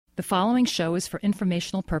The following show is for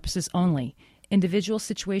informational purposes only. Individual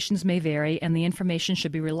situations may vary, and the information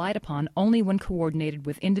should be relied upon only when coordinated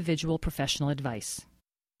with individual professional advice.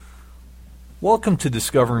 Welcome to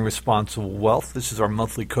Discovering Responsible Wealth. This is our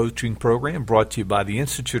monthly coaching program brought to you by the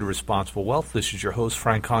Institute of Responsible Wealth. This is your host,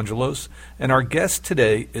 Frank Congelos, and our guest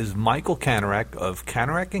today is Michael Kanarak of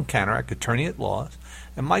Kanarak & Kanarak, attorney at law.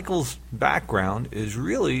 And Michael's background is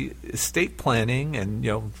really estate planning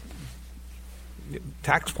and,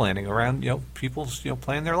 tax planning around, people's,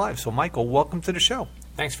 planning their lives. So, Michael, welcome to the show.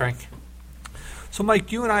 Thanks, Frank. So,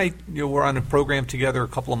 Mike, you and I, were on a program together a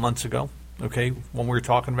couple of months ago. Okay, when we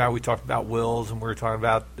talked about wills and we were talking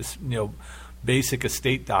about this, basic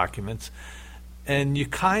estate documents, and you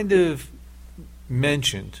kind of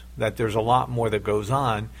mentioned that there's a lot more that goes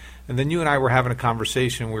on. And then you and I were having a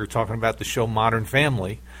conversation. We were talking about the show Modern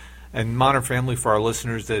Family, and Modern Family, for our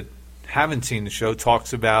listeners that haven't seen the show,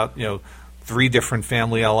 talks about 3 different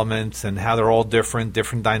family elements and how they're all different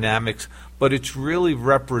dynamics, but it's really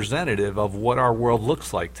representative of what our world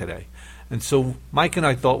looks like today. And so Mike and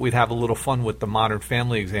I thought we'd have a little fun with the Modern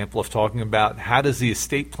Family example of talking about how does the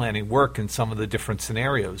estate planning work in some of the different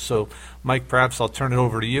scenarios. So, Mike, perhaps I'll turn it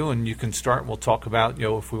over to you, and you can start, and we'll talk about,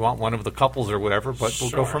 if we want one of the couples or whatever, but Sure.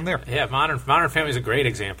 We'll go from there. Yeah, Modern Family is a great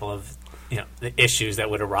example of the issues that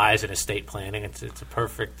would arise in estate planning. It's a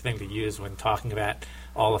perfect thing to use when talking about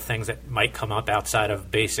all the things that might come up outside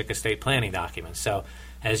of basic estate planning documents. So,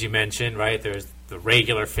 as you mentioned, right, there's the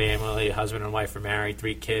regular family, husband and wife are married,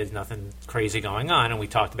 3 kids, nothing crazy going on, and we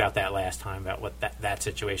talked about that last time, about what that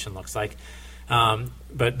situation looks like.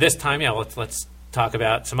 But this time, let's talk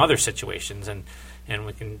about some other situations, and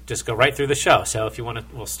we can just go right through the show. So if you want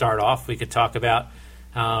to, we'll start off. We could talk about,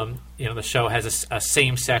 the show has a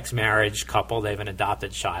same-sex marriage couple. They have an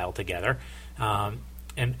adopted child together,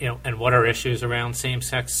 and what are issues around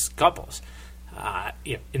same-sex couples?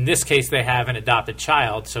 In this case, they have an adopted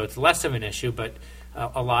child, so it's less of an issue, but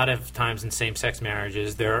a lot of times in same-sex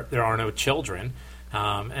marriages, there are no children,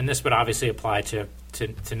 and this would obviously apply to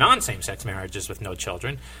non-same-sex marriages with no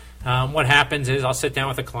children. What happens is I'll sit down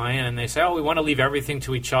with a client, and they say, we want to leave everything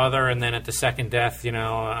to each other, and then at the second death,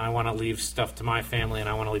 I want to leave stuff to my family, and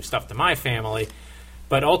I want to leave stuff to my family.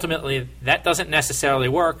 But ultimately, that doesn't necessarily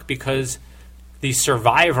work because the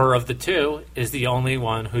survivor of the two is the only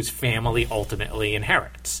one whose family ultimately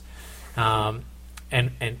inherits. And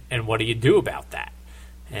what do you do about that?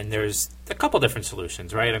 And there's a couple different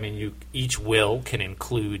solutions, right? I mean, each will can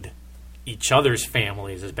include each other's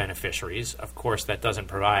families as beneficiaries. Of course, that doesn't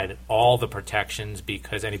provide all the protections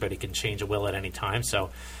because anybody can change a will at any time. So,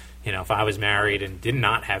 if I was married and did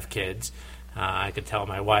not have kids, I could tell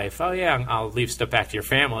my wife, I'll leave stuff back to your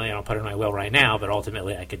family, and I'll put it in my will right now, but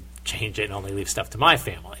ultimately I could change it and only leave stuff to my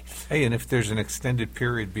family. Hey, and if there's an extended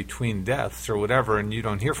period between deaths or whatever, and you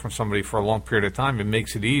don't hear from somebody for a long period of time, it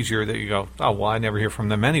makes it easier that you go, I never hear from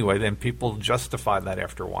them anyway. Then people justify that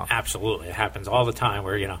after a while. Absolutely. It happens all the time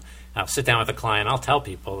where, I'll sit down with a client, I'll tell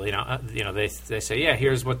people, they say,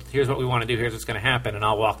 here's what we want to do, here's what's going to happen, and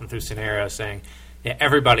I'll walk them through scenarios saying,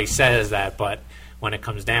 everybody says that, but when it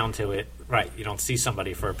comes down to it, right, you don't see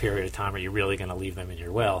somebody for a period of time, are you really going to leave them in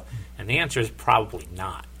your will? And the answer is probably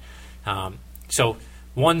not. So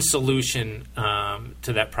one solution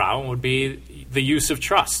to that problem would be the use of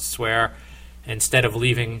trusts, where instead of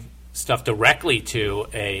leaving stuff directly to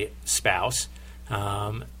a spouse,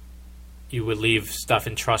 you would leave stuff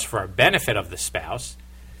in trust for a benefit of the spouse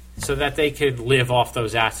so that they could live off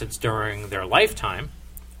those assets during their lifetime.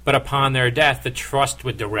 But upon their death, the trust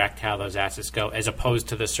would direct how those assets go as opposed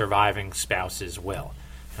to the surviving spouse's will.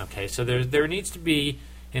 Okay, so there needs to be,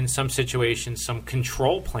 in some situations, some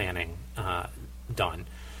control planning done.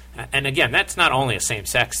 And again, that's not only a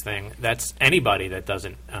same-sex thing. That's anybody that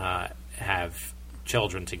doesn't have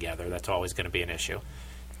children together. That's always going to be an issue.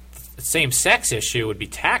 The same-sex issue would be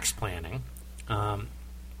tax planning.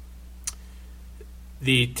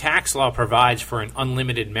 The tax law provides for an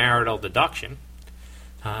unlimited marital deduction.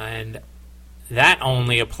 And that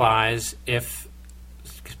only applies if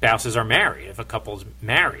spouses are married, if a couple's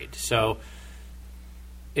married. So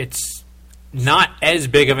it's not as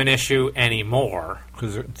big of an issue anymore.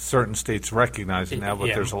 Because certain states recognize it now,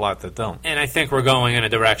 but there's a lot that don't. And I think we're going in a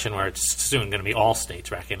direction where it's soon going to be all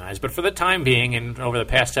states recognized. But for the time being, and over the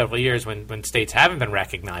past several years when states haven't been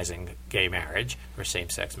recognizing gay marriage or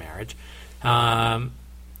same-sex marriage, they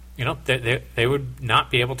would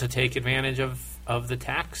not be able to take advantage of the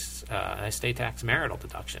tax, estate tax marital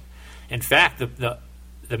deduction. In fact, the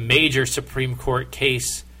major Supreme Court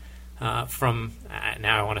case from,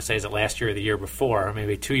 now I want to say is it last year or the year before,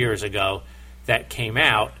 maybe 2 years ago, that came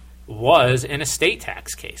out was an estate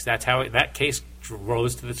tax case. That's how that case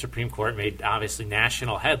rose to the Supreme Court, made obviously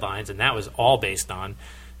national headlines, and that was all based on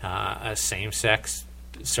a same-sex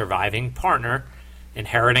surviving partner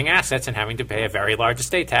inheriting assets and having to pay a very large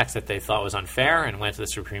estate tax that they thought was unfair, and went to the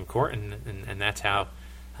Supreme Court, and that's how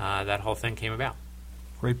that whole thing came about.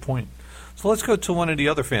 Great point. So let's go to one of the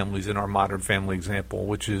other families in our modern family example,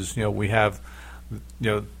 which is, we have,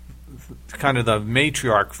 kind of the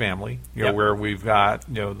matriarch family, Yep. where we've got,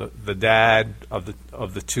 the dad of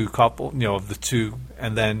the two couple, of the two,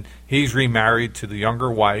 and then he's remarried to the younger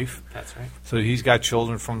wife. That's right. So he's got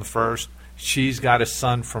children from the first. She's got a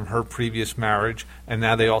son from her previous marriage, and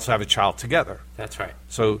now they also have a child together. That's right.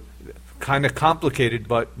 So kind of complicated,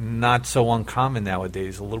 but not so uncommon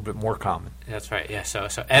nowadays, a little bit more common. That's right. Yeah. So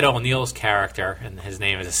Ed O'Neill's character, and his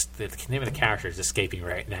name is the name of the character is escaping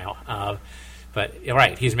right now. But you're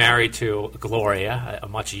right, he's married to Gloria, a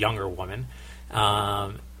much younger woman,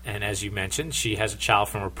 and as you mentioned, she has a child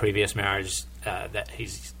from her previous marriage that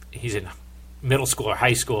he's in middle school or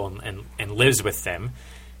high school and lives with them.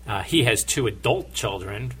 He has 2 adult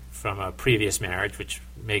children from a previous marriage, which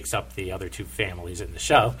makes up the other 2 families in the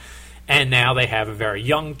show. And now they have a very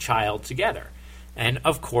young child together. And,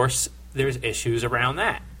 of course, there's issues around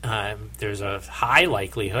that. There's a high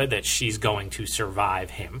likelihood that she's going to survive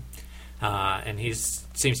him. And he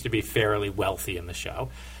seems to be fairly wealthy in the show.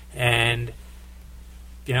 And,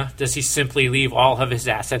 does he simply leave all of his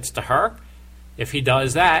assets to her? If he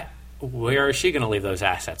does that, where is she going to leave those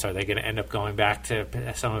assets? Are they going to end up going back to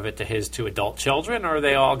some of it to his 2 adult children, or are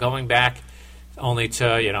they all going back only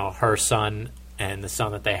to, her son and the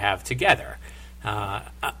son that they have together?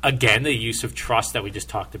 Again, the use of trust that we just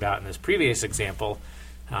talked about in this previous example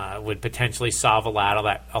would potentially solve a lot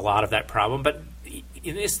of that problem. But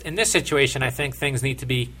in this situation, I think things need to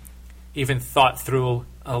be even thought through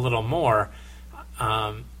a little more.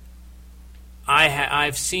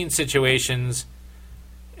 I've seen situations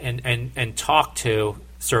and talked to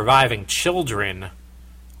surviving children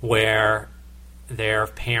where their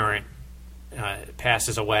parent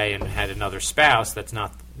passes away and had another spouse that's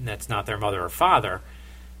not their mother or father,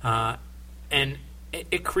 and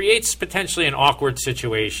it creates potentially an awkward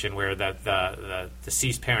situation where the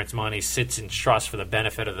deceased parent's money sits in trust for the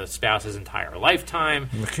benefit of the spouse's entire lifetime.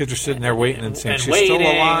 And the kids are sitting there waiting and saying, she's waiting,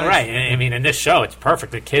 still alive. right? I mean, in this show, it's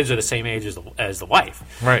perfect. The kids are the same age as the wife,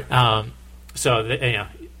 Right. So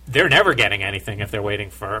they're never getting anything if they're waiting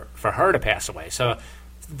for her to pass away. So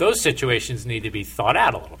those situations need to be thought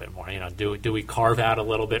out a little bit more. Do we carve out a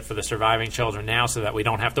little bit for the surviving children now so that we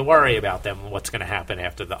don't have to worry about them? What's going to happen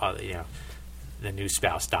after the new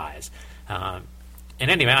spouse dies? And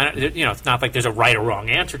anyway, it's not like there's a right or wrong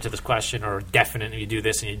answer to this question, or definitely you do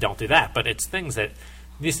this and you don't do that. But it's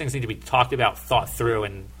these things need to be talked about, thought through,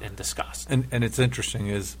 and discussed. And it's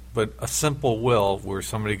interesting but a simple will where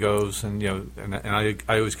somebody goes and I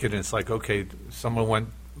always kid, and it's like, okay,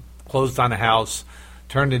 someone closed on a house,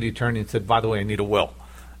 turned to the attorney and said, by the way, I need a will.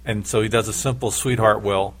 And so he does a simple sweetheart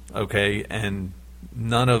will, okay, and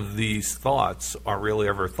none of these thoughts are really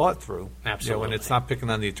ever thought through. Absolutely. And it's not picking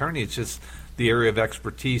on the attorney, it's just the area of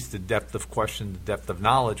expertise, the depth of question, the depth of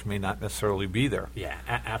knowledge may not necessarily be there. Yeah,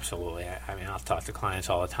 absolutely. I mean, I'll talk to clients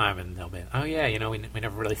all the time, and they'll be, oh, yeah, we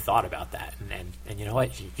never really thought about that. And you know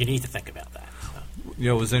what? You need to think about that. So.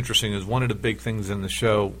 What was interesting is one of the big things in the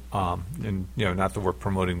show, and not that we're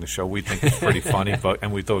promoting the show, we think it's pretty funny,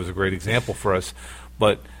 and we thought it was a great example for us,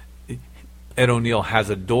 but Ed O'Neill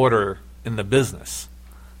has a daughter in the business.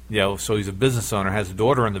 So he's a business owner, has a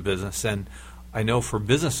daughter in the business, and I know for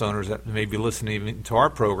business owners that may be listening even to our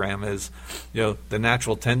program is, the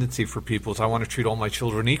natural tendency for people is I want to treat all my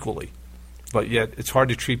children equally. But yet it's hard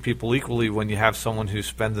to treat people equally when you have someone who's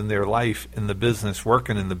spending their life in the business,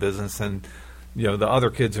 working in the business, and the other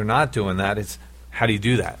kids are not doing that. It's how do you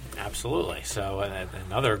do that? Absolutely. So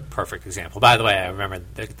another perfect example. By the way, I remember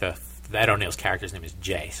the Ed O'Neill's character's name is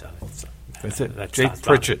Jay. So that's it. That's Jay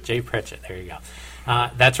Pritchett. Jay Pritchett. There you go.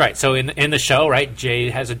 That's right. So in the show, right, Jay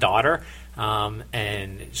has a daughter.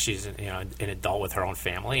 And she's an adult with her own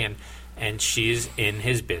family, and she's in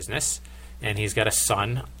his business, and he's got a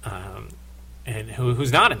son, and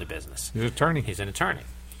who's not in the business. He's an attorney. He's an attorney,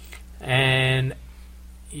 and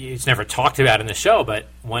it's never talked about in the show. But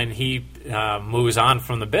when he moves on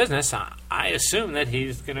from the business, I assume that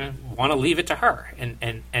he's going to want to leave it to her,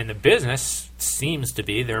 and the business seems to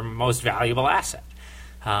be their most valuable asset.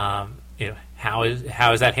 How is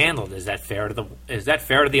that handled? Is that fair to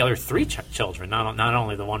the other 3 children? Not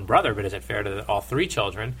only the one brother, but is it fair to all 3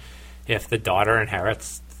 children if the daughter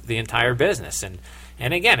inherits the entire business. And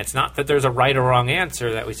again, it's not that there's a right or wrong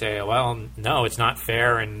answer that we say, well, no, it's not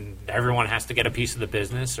fair and everyone has to get a piece of the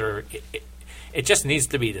business, or it just needs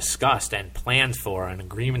to be discussed and planned for, and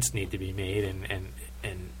agreements need to be made,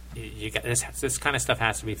 and you got this kind of stuff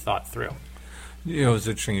has to be thought through. You know, it's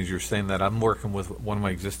interesting as you're saying that. I'm working with one of my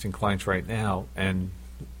existing clients right now, and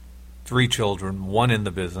 3 children, 1 in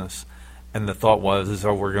the business, and the thought was,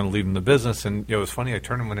 we're going to leave them the business. And it was funny. I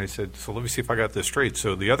turned to him and I said, so let me see if I got this straight.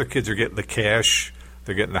 So the other kids are getting the cash,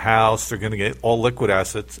 they're getting the house, they're going to get all liquid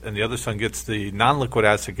assets, and the other son gets the non-liquid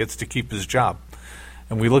asset, gets to keep his job.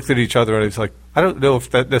 And we looked at each other, and he's like, I don't know if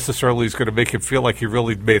that necessarily is going to make him feel like he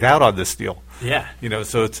really made out on this deal. Yeah.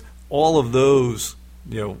 So it's all of those,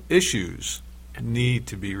 issues need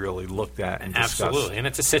to be really looked at and discussed. Absolutely, and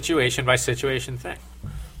it's a situation-by-situation thing.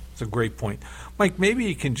 It's a great point. Mike, maybe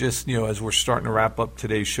you can just, as we're starting to wrap up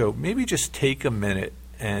today's show, maybe just take a minute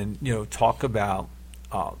and, talk about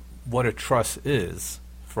what a trust is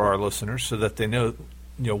for our listeners so that they know,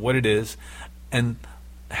 what it is and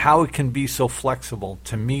how it can be so flexible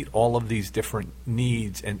to meet all of these different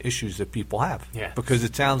needs and issues that people have. Yeah. Because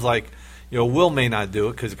it sounds like, Will may not do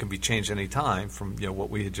it because it can be changed any time from, what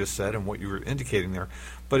we had just said and what you were indicating there.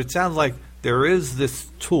 But it sounds like there is this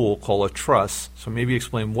tool called a trust. So maybe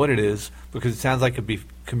explain what it is, because it sounds like it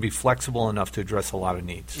can be flexible enough to address a lot of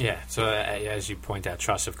needs. Yeah. So as you point out,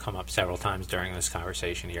 trusts have come up several times during this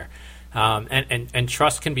conversation here. And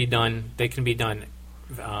trusts can be done. They can be done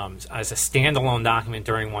as a standalone document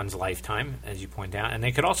during one's lifetime, as you point out, and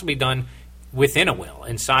they could also be done within a will,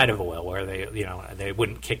 inside of a will, where they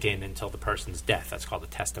wouldn't kick in until the person's death. That's called a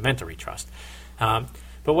testamentary trust.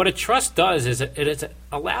 But what a trust does is it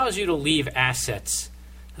allows you to leave assets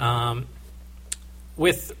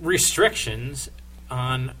with restrictions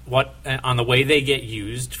on the way they get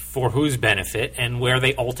used, for whose benefit, and where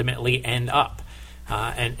they ultimately end up.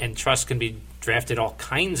 And trusts can be drafted all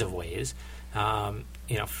kinds of ways.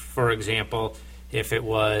 For example, if it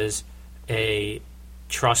was a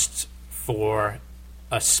trust for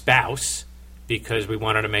a spouse, because we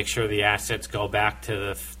wanted to make sure the assets go back to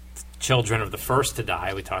the children of the first to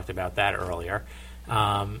die, we talked about that earlier.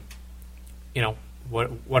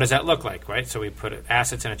 What does that look like, right? So we put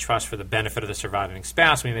assets in a trust for the benefit of the surviving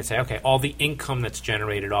spouse. We may say, okay, all the income that's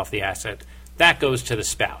generated off the asset, that goes to the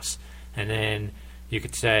spouse. And then you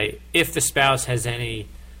could say, if the spouse has any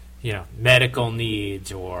medical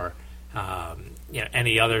needs or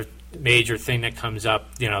any other major thing that comes up,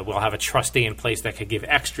 we'll have a trustee in place that could give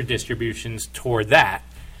extra distributions toward that.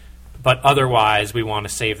 But otherwise, we want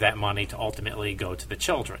to save that money to ultimately go to the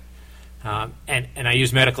children. And I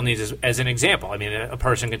use medical needs as an example. I mean, a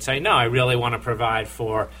person could say, no, I really want to provide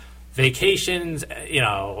for vacations.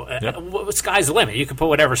 Sky's the limit. You can put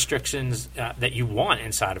whatever restrictions that you want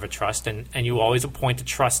inside of a trust, and you always appoint a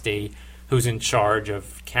trustee who's in charge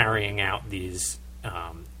of carrying out these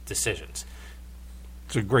decisions.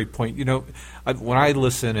 It's a great point. When I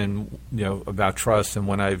listen and about trust, and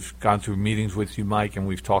when I've gone through meetings with you, Mike, and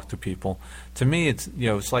we've talked to people, to me it's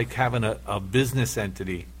it's like having a business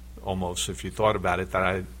entity almost, if you thought about it, that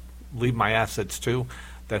I leave my assets to,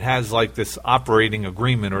 that has like this operating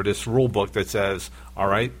agreement or this rule book that says, all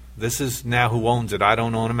right, this is now who owns it. I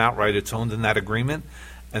don't own them outright. It's owned in that agreement.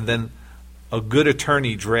 And then a good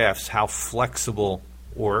attorney drafts how flexible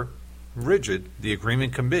or rigid the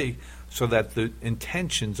agreement can be, so that the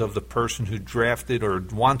intentions of the person who drafted or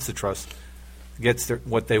wants the trust gets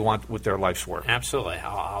what they want with their life's work. Absolutely.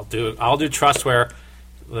 I'll do trust where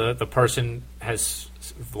the person has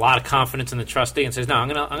a lot of confidence in the trustee and says, no, I'm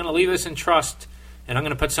gonna leave this in trust, and I'm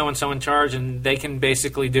going to put so-and-so in charge, and they can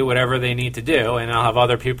basically do whatever they need to do. And I'll have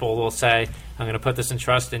other people will say, I'm going to put this in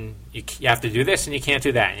trust, and you have to do this, and you can't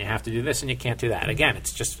do that, and you have to do this, and you can't do that. Again,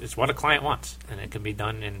 it's what a client wants, and it can be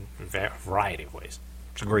done in a variety of ways.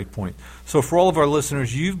 It's a great point. So for all of our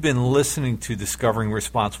listeners, you've been listening to Discovering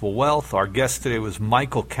Responsible Wealth. Our guest today was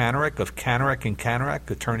Michael Kanarek of Kanarek & Kanarek,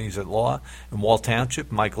 attorneys at law in Wall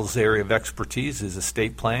Township. Michael's area of expertise is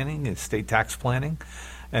estate planning, estate tax planning.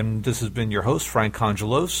 And this has been your host, Frank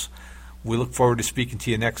Congelos. We look forward to speaking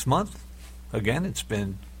to you next month. Again, it's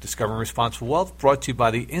been Discovering Responsible Wealth, brought to you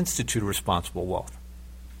by the Institute of Responsible Wealth.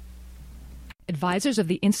 Advisors of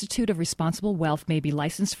the Institute of Responsible Wealth may be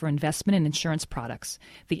licensed for investment and insurance products.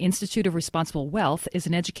 The Institute of Responsible Wealth is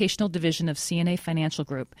an educational division of CNA Financial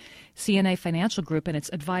Group. CNA Financial Group and its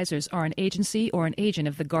advisors are an agency or an agent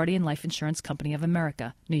of the Guardian Life Insurance Company of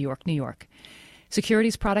America, New York, New York.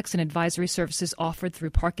 Securities products and advisory services offered through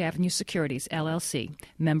Park Avenue Securities, LLC,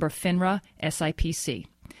 member FINRA, SIPC.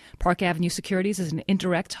 Park Avenue Securities is an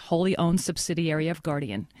indirect, wholly owned subsidiary of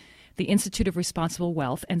Guardian. The Institute of Responsible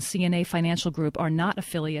Wealth and CNA Financial Group are not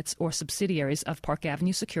affiliates or subsidiaries of Park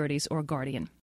Avenue Securities or Guardian.